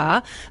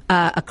Africa,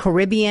 a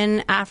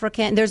Caribbean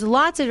African. There's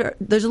lots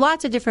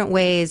of different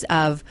ways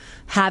of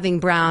having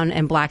brown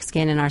and black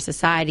skin in our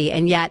society,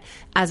 and yet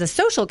as a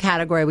social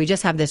category, we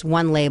just have this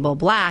one label,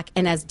 black,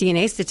 and as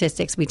DNA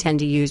statistics, we tend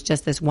to use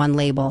just this one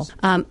label.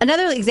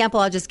 Another example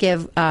I'll just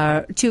give,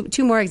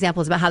 two more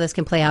examples about how this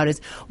can play out is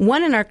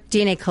one in our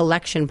DNA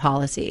collection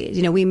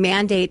policies. We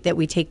mandate that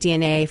we take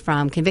DNA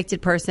from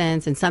convicted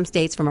persons, in some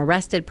states from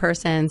arrested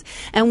persons,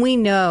 and we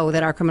know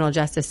that our criminal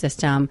justice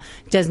system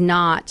does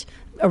not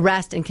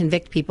arrest and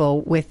convict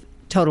people with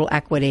total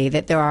equity,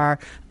 that there are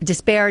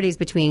disparities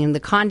between the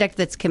conduct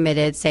that's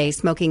committed, say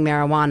smoking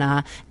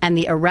marijuana, and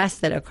the arrests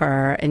that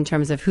occur in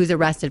terms of who's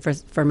arrested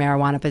for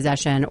marijuana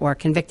possession or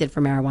convicted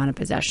for marijuana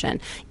possession.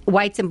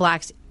 Whites and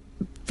blacks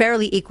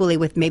fairly equally,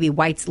 with maybe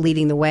whites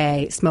leading the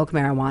way, smoke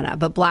marijuana,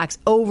 but blacks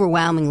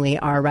overwhelmingly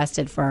are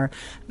arrested for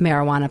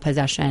marijuana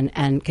possession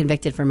and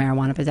convicted for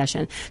marijuana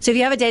possession. So if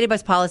you have a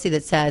database policy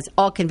that says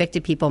all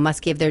convicted people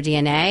must give their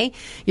DNA,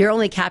 you're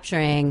only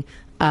capturing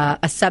a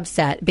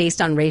subset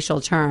based on racial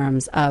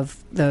terms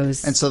of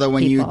those. And so that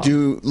when people. you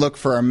do look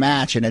for a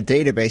match in a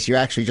database, you're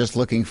actually just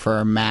looking for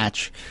a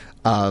match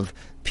of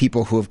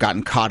people who have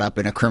gotten caught up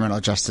in a criminal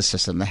justice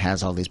system that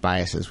has all these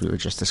biases we were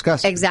just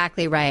discussing.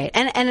 Exactly right.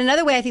 And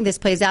another way I think this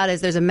plays out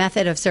is there's a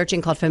method of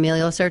searching called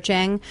familial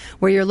searching,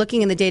 where you're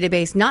looking in the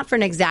database not for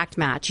an exact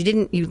match.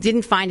 You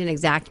didn't find an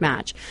exact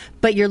match,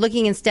 but you're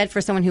looking instead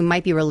for someone who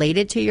might be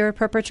related to your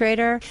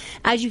perpetrator.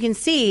 As you can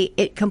see,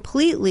 it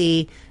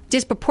completely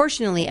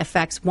disproportionately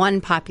affects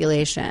one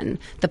population,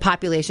 the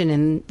population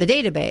in the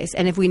database.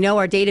 And if we know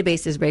our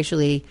database is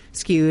racially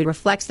skewed,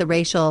 reflects the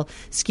racial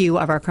skew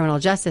of our criminal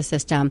justice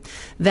system,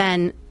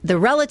 then the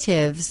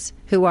relatives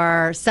who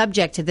are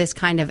subject to this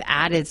kind of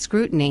added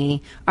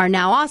scrutiny are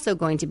now also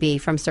going to be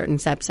from certain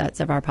subsets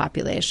of our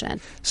population.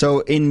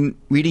 So in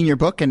reading your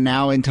book and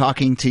now in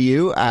talking to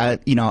you, I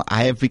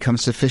have become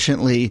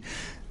sufficiently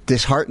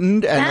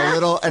disheartened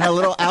and a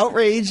little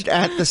outraged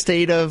at the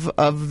state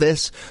of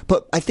this.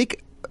 But I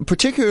think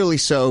particularly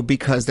so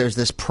because there's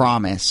this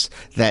promise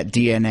that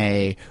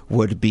DNA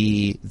would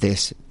be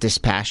this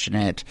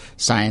dispassionate,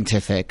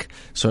 scientific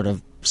sort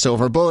of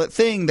silver bullet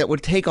thing that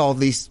would take all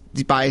these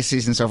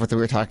biases and so forth that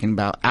we were talking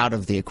about out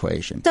of the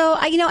equation. So,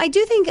 I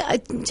do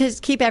think to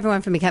keep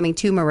everyone from becoming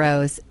too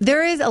morose,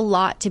 there is a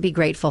lot to be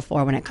grateful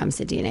for when it comes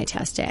to DNA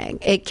testing.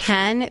 It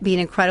can be an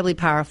incredibly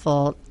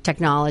powerful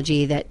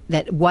technology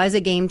that was a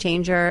game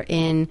changer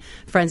in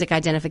forensic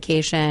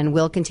identification,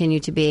 will continue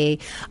to be.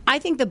 I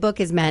think the book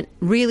is meant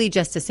really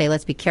just to say,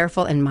 let's be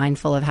careful and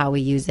mindful of how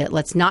we use it.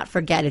 Let's not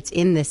forget it's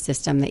in this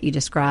system that you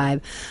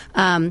describe.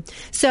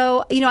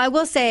 So, I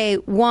will say,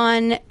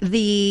 one,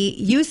 the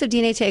use of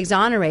DNA to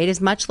exonerate is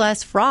much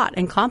less fraught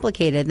and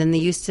complicated than the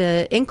use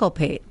to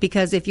inculpate.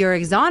 Because if you're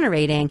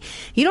exonerating,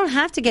 you don't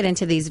have to get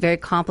into these very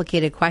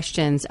complicated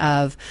questions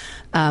of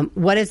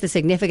what is the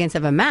significance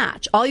of a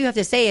match. All you have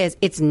to say is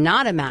it's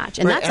not a match,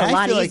 and that's a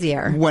lot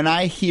easier. When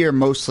I hear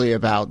mostly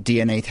about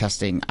DNA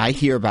testing, I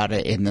hear about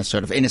it in the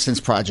sort of Innocence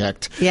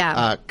Project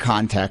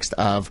context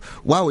of,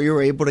 wow, we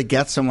were able to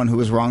get someone who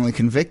was wrongly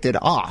convicted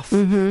off.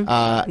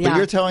 But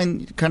you're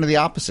telling kind of the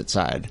opposite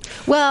side.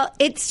 Well,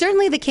 it's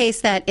certainly the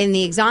case that in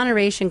the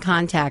exoneration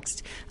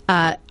context,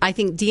 I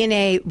think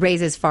DNA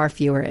raises far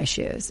fewer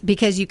issues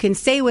because you can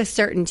say with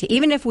certainty,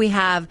 even if we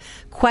have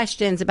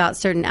questions about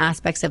certain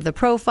aspects of the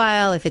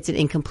profile, if it's an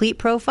incomplete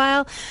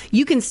profile,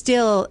 you can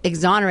still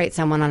exonerate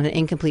someone on an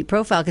incomplete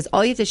profile because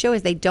all you have to show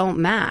is they don't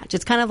match.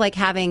 It's kind of like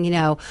having,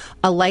 a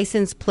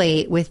license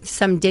plate with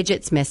some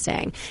digits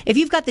missing. If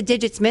you've got the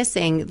digits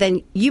missing,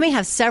 then you may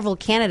have several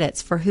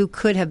candidates for who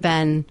could have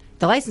been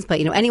the license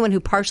plate. Anyone who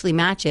partially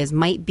matches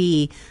might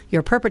be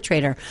your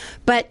perpetrator.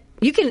 But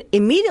you can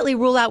immediately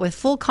rule out with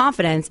full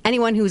confidence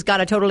anyone who's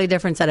got a totally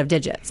different set of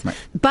digits. Right.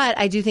 But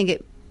I do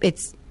think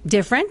it's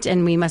different,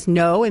 and we must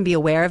know and be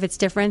aware of its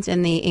difference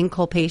in the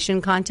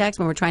inculpation context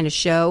when we're trying to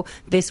show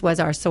this was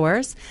our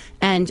source,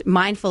 and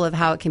mindful of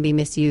how it can be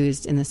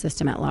misused in the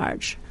system at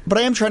large. But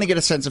I am trying to get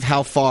a sense of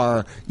how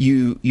far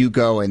you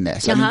go in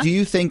this. I mean, do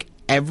you think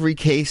every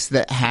case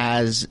that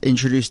has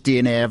introduced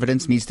DNA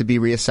evidence needs to be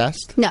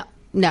reassessed?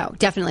 No,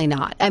 definitely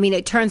not. I mean,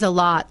 it turns a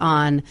lot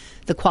on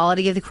the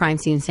quality of the crime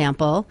scene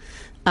sample,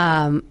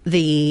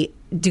 the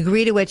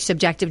degree to which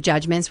subjective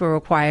judgments were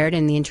required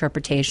in the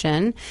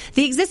interpretation.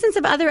 The existence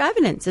of other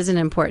evidence is an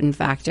important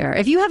factor.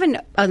 If you have an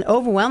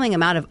overwhelming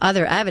amount of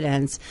other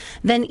evidence,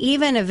 then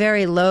even a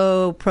very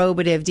low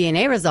probative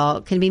DNA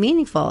result can be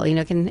meaningful.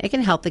 It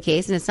can help the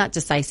case, and it's not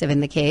decisive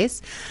in the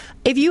case.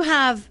 If you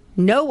have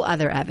no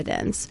other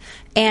evidence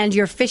and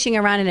you're fishing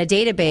around in a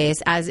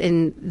database, as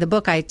in the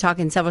book I talk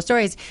in several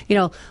stories,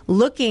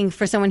 looking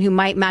for someone who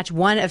might match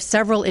one of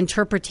several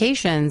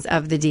interpretations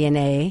of the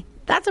DNA,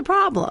 that's a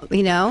problem,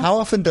 How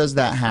often does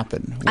that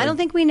happen? I don't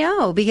think we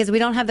know because we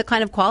don't have the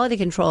kind of quality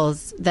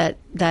controls that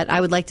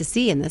I would like to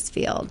see in this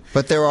field.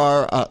 But there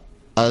are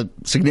a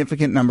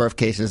significant number of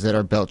cases that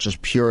are built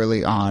just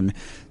purely on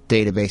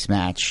database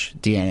match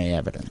DNA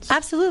evidence.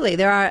 Absolutely.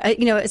 There are,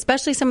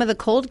 especially some of the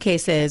cold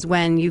cases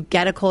when you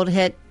get a cold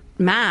hit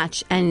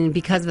match and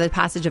because of the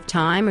passage of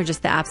time or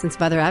just the absence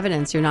of other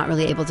evidence, you're not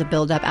really able to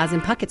build up, as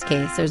in Puckett's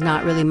case, there's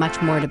not really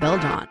much more to build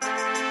on.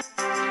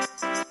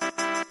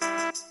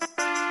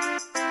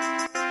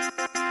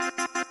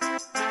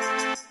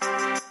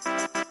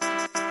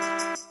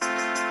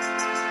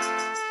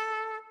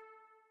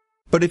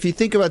 But if you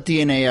think about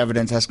DNA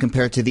evidence as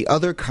compared to the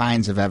other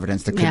kinds of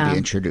evidence that could be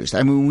introduced,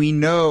 I mean, we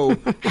know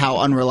how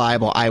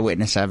unreliable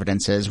eyewitness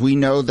evidence is. We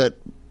know that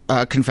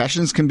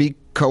confessions can be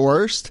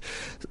coerced.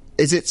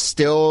 Is it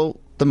still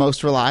the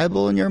most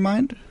reliable in your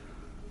mind?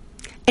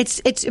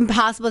 It's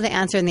impossible to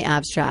answer in the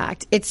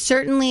abstract. It's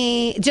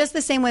certainly just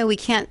the same way we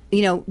can't,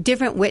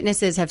 different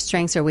witnesses have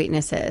strengths or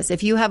weaknesses.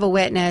 If you have a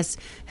witness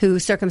who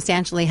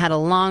circumstantially had a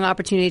long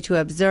opportunity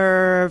to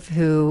observe,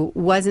 who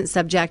wasn't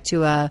subject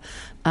to a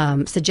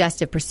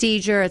suggestive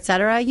procedure, et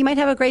cetera, you might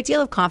have a great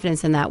deal of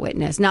confidence in that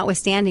witness,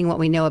 notwithstanding what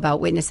we know about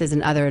witnesses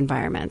in other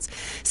environments.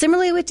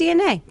 Similarly with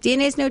DNA.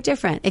 DNA is no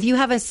different. If you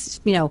have a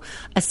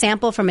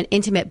sample from an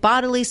intimate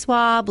bodily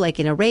swab,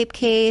 like in a rape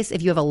case,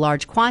 if you have a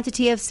large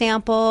quantity of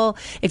sample,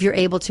 if you're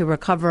able to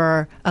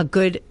recover a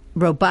good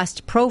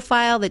robust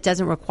profile that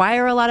doesn't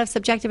require a lot of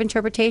subjective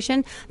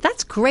interpretation,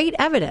 that's great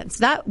evidence.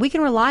 That we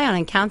can rely on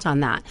and count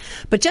on that.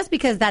 But just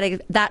because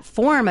that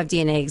form of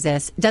DNA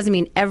exists doesn't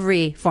mean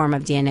every form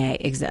of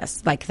DNA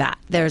exists like that.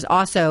 There's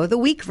also the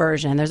weak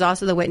version. There's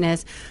also the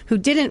witness who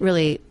didn't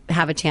really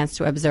have a chance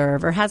to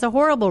observe or has a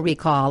horrible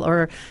recall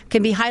or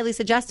can be highly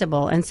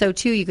suggestible. And so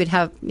too, you could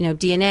have,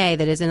 DNA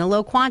that is in a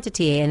low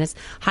quantity and is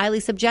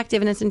highly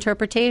subjective in its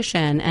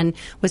interpretation and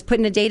was put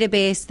in a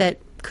database that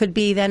could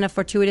be then a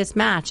fortuitous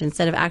match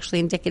instead of actually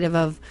indicative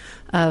of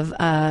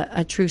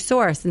a true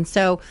source. And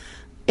so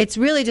it's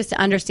really just to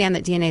understand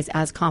that DNA is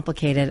as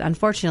complicated.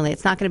 Unfortunately,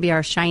 it's not going to be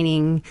our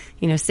shining,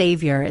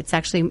 savior. It's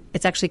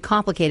actually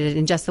complicated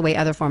in just the way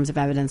other forms of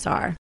evidence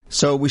are.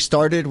 So we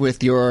started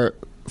with your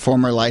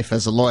former life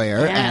as a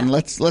lawyer, and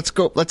let's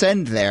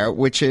end there,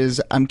 which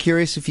is I'm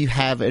curious if you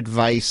have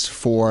advice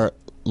for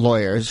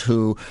lawyers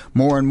who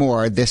more and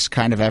more this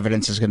kind of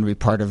evidence is going to be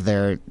part of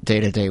their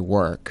day-to-day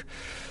work.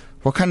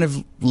 What kind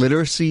of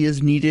literacy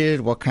is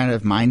needed? What kind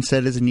of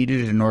mindset is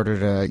needed in order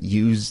to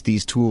use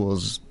these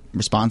tools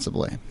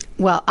responsibly?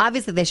 Well,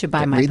 obviously they should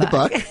buy my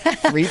book. Read the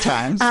book 3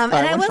 times. And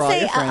I will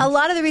say a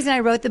lot of the reason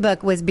I wrote the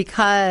book was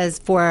because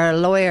for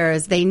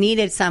lawyers, they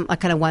needed a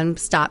kind of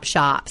one-stop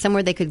shop,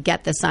 somewhere they could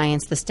get the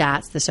science, the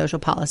stats, the social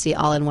policy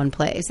all in one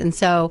place. And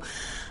so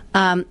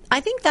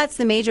I think that's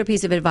the major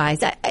piece of advice.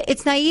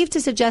 It's naive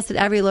to suggest that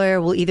every lawyer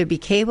will either be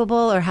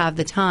capable or have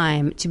the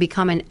time to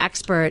become an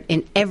expert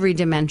in every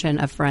dimension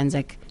of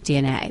forensic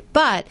DNA.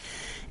 But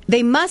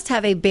they must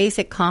have a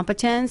basic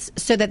competence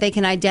so that they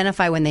can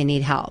identify when they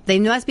need help. They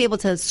must be able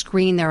to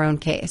screen their own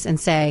case and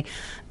say,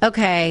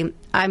 okay,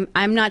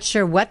 I'm not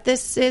sure what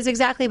this is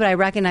exactly, but I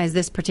recognize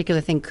this particular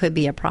thing could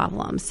be a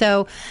problem.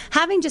 So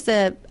having just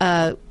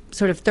a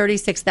sort of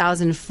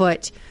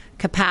 36,000-foot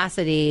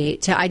capacity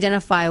to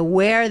identify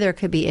where there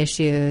could be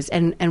issues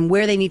and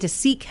where they need to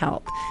seek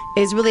help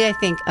is really, I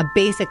think, a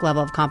basic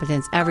level of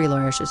competence every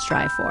lawyer should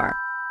strive for.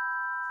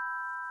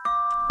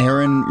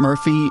 Erin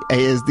Murphy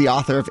is the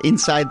author of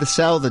Inside the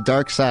Cell, The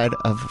Dark Side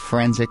of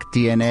Forensic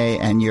DNA,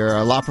 and you're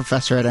a law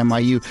professor at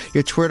NYU.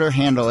 Your Twitter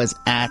handle is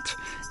at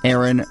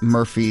Erin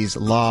Murphy's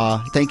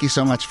Law. Thank you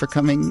so much for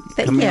coming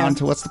on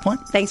to What's the Point?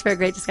 Thanks for a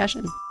great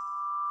discussion.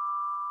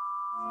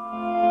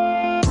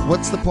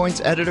 What's the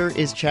Point's editor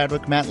is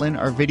Chadwick Matlin.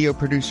 Our video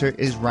producer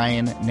is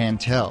Ryan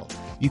Nantel.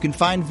 You can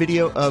find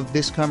video of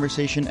this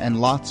conversation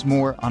and lots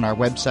more on our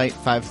website,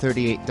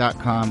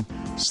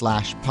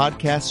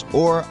 538.com/podcasts,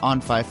 or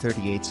on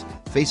 538's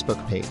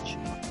Facebook page.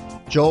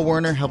 Joel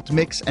Werner helped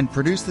mix and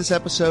produce this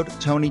episode.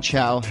 Tony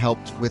Chow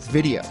helped with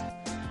video.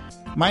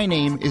 My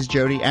name is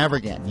Jody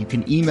Avirgan. You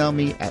can email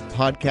me at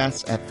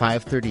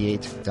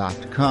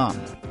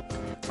podcasts@538.com.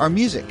 Our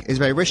music is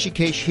by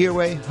Rishikesh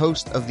Hirway,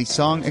 host of the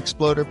Song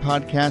Exploder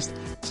podcast.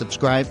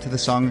 Subscribe to the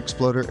Song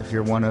Exploder if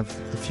you're one of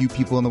the few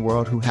people in the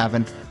world who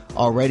haven't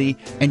already.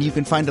 And you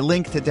can find a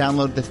link to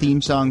download the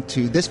theme song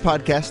to this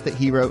podcast that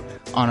he wrote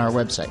on our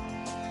website.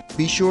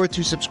 Be sure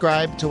to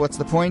subscribe to What's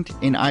the Point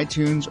in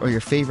iTunes or your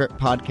favorite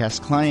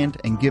podcast client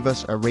and give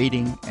us a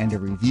rating and a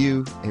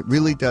review. It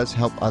really does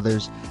help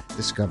others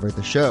discover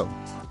the show.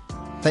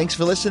 Thanks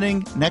for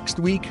listening. Next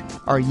week,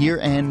 our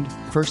year-end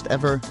first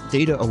ever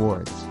Data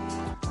Awards.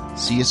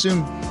 See you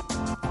soon.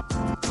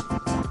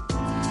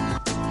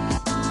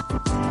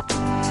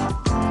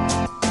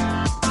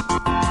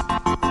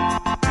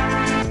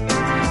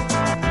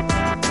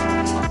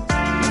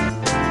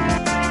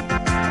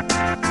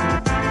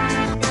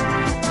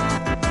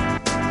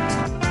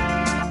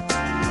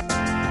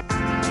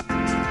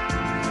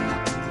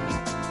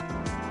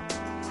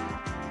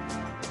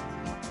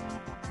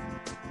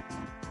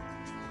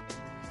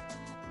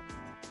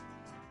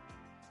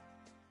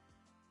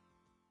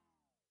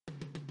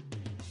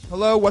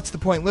 Hello, What's the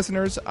Point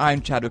listeners?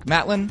 I'm Chadwick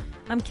Matlin.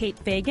 I'm Kate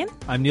Fagan.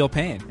 I'm Neil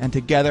Payne. And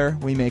together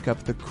we make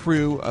up the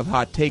crew of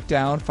Hot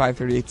Takedown,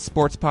 538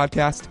 Sports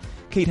Podcast.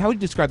 Kate, how would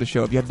you describe the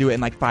show if you had to do it in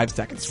like 5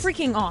 seconds? It's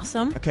freaking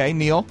awesome. Okay,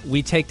 Neil?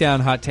 We take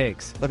down hot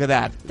takes. Look at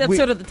that. That's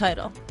sort of the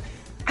title.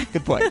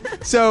 Good point.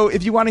 So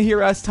if you want to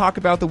hear us talk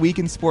about the week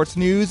in sports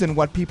news and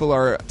what people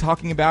are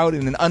talking about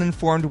in an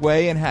uninformed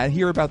way and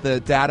hear about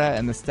the data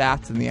and the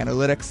stats and the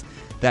analytics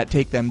that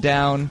take them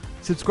down,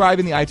 subscribe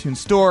in the iTunes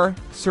store,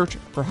 search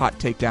for Hot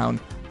Takedown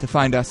to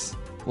find us.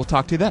 We'll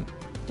talk to you then.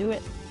 Do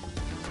it.